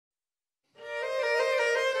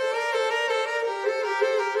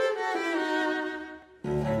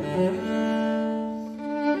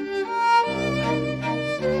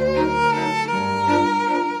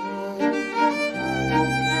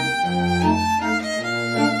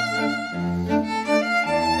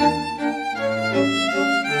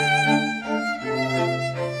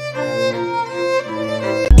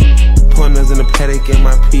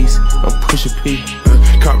peace. I'm pushing P.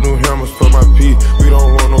 Cop new hammers for my P. We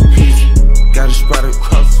don't want no peace. Got a spot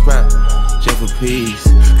across the spot, just for peace.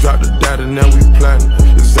 Drop the data, now we plotting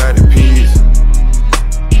exotic peas.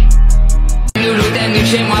 Loulou t'es venu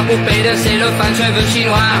chez moi, poupée de cellophane, cheveux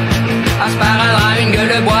chinois. Un sparadrap, une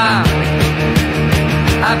gueule de bois.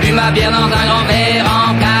 A bu ma bière dans un grand verre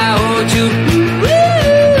en caoutchouc.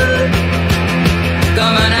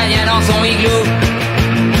 Comme un indien dans son igloo.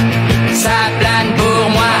 Ça plane pour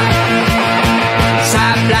moi.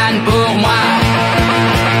 Ça plane pour moi.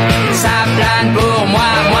 Ça plane pour moi,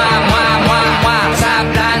 moi. Ça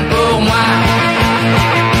plane pour moi.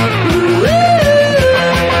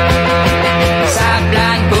 Ça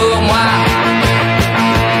plane pour moi.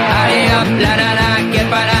 Allez hop, la nana, quelle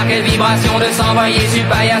panard, quelle vibration de s'envoyer sur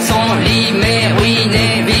paillasson. Limé,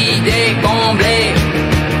 ruiné, vidé, comblé.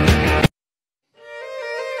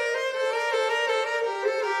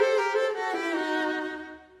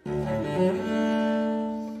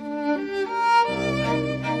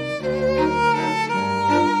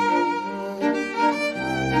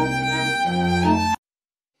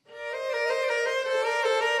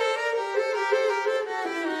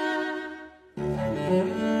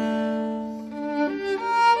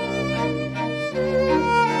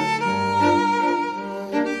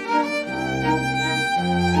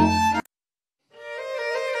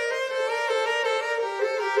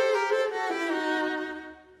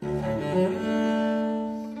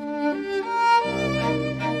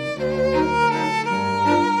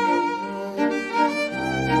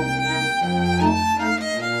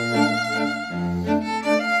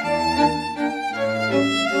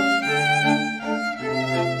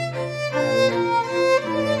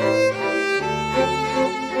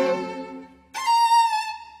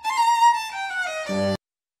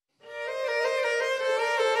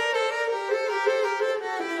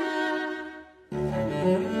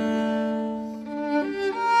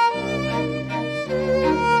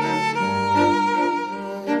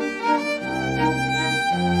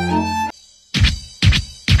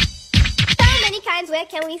 Where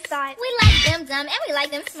can we start? We like them dumb and we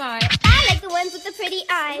like them smart. I like the ones with the pretty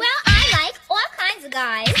eyes. Well, I like all kinds of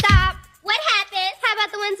guys. Stop. What happened? How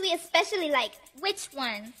about the ones we especially like? Which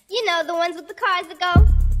one? You know, the ones with the cars that go.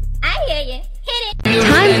 I hear you. Hit it.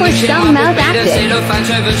 Time for some mouth acting. Cellophane,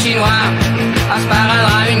 cheveux chinois. Un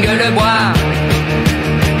sparadrap, une gueule de bois.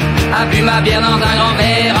 A bu ma bière dans un grand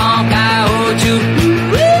verre en caoutchouc.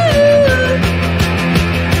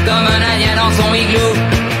 Comme un indien dans son igloo.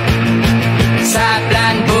 Ça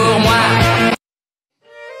plane pour moi.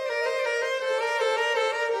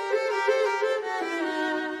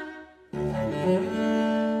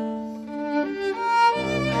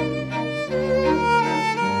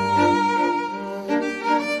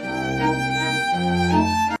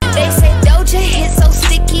 They said Doja hit so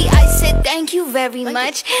sticky, I said thank you very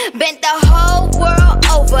much. Bent the whole world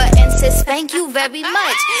over and says thank you very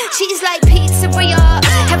much. She's like pizzeria,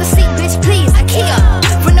 have a seat bitch please, IKEA.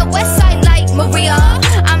 From the west side like Maria,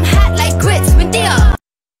 I'm hot like grits, Medea.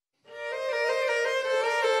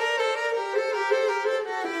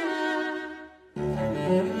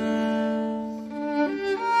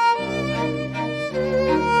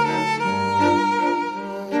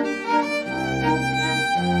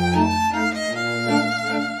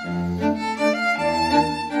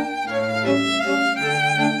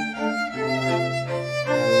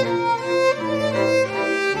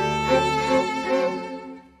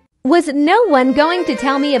 Was no one going to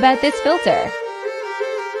tell me about this filter?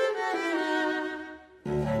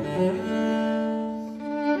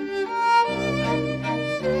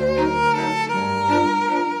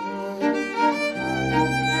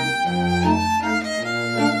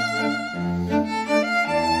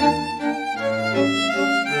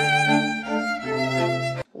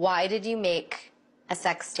 Why did you make a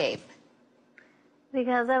sex tape?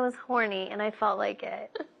 Because I was horny and I felt like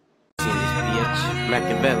it.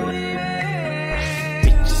 Machiavelli.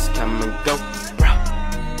 Bitches come and go, bro.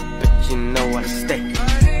 But you know what I stay.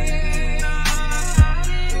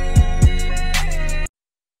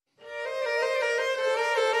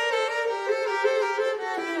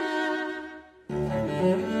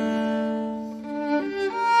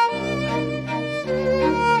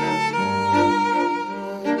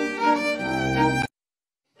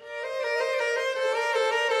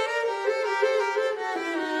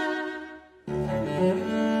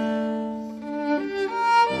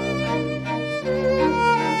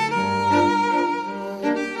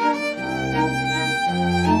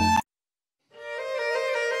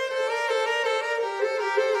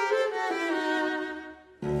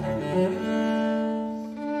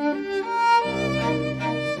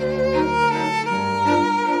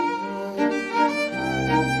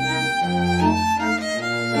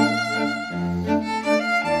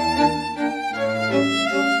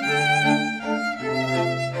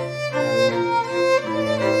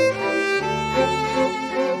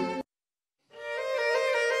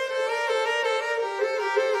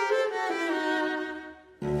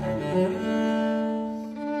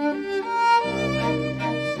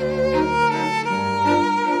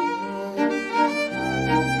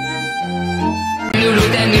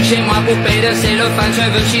 chez moi, poupée de cellophane,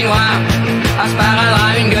 cheveux chinois. Un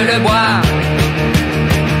sparadrap, une gueule de bois.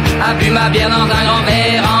 A bu ma bière dans un grand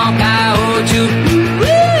verre en caoutchouc.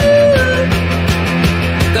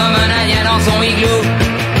 Comme un indien dans son igloo.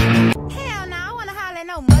 Hell no, I wanna holler at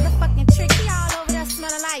no motherfucking trick. He all over there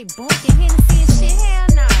smelling like Book and Hennessy and shit. Hell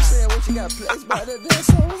no. Man, what you got placed by that dance?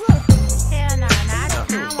 So what's up? Hell no, I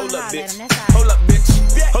don't Hold wanna up, holler at bitch. him. That's all right. Hold up, bitch.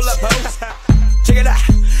 Hold up, ho. Check it out.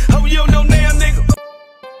 Ho, you don't know damn nigga.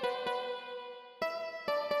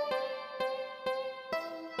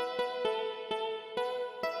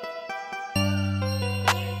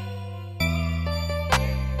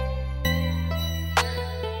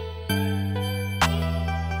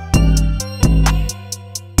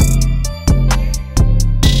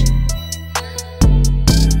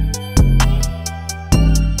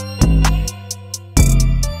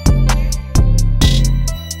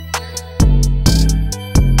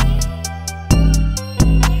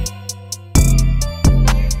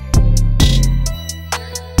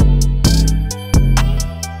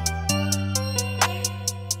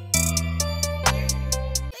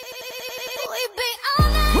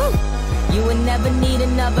 You would never need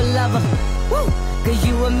another lover. Woo! Cause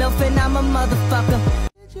you a MILF and I'm a motherfucker.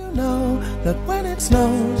 Did you know that when it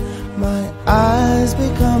snows, my eyes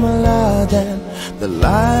become a lot and the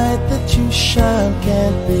light that you shine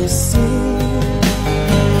can't be seen?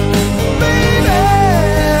 Baby,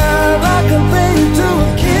 I compare to a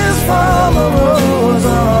kiss from a rose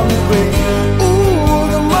on the grave. Ooh,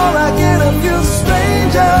 the more I get of you, the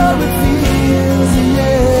stranger it feels, yeah.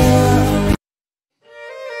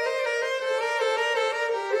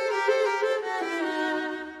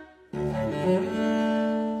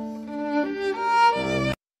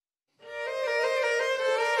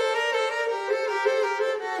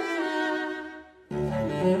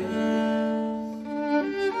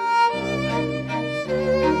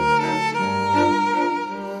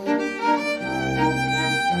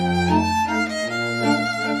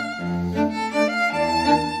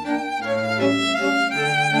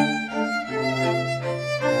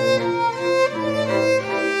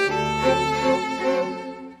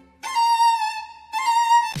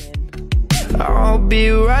 I'll be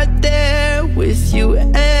right there with you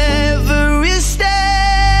every step.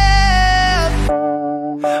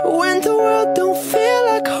 When the world don't feel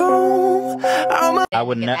like home, I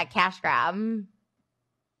would not. That cash grab. Who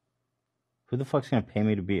the fuck's gonna pay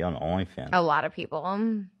me to be on OnlyFans? A lot of people.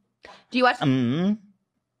 Do you watch? You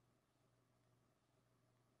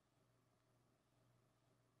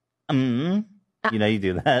know you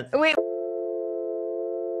do that. Wait.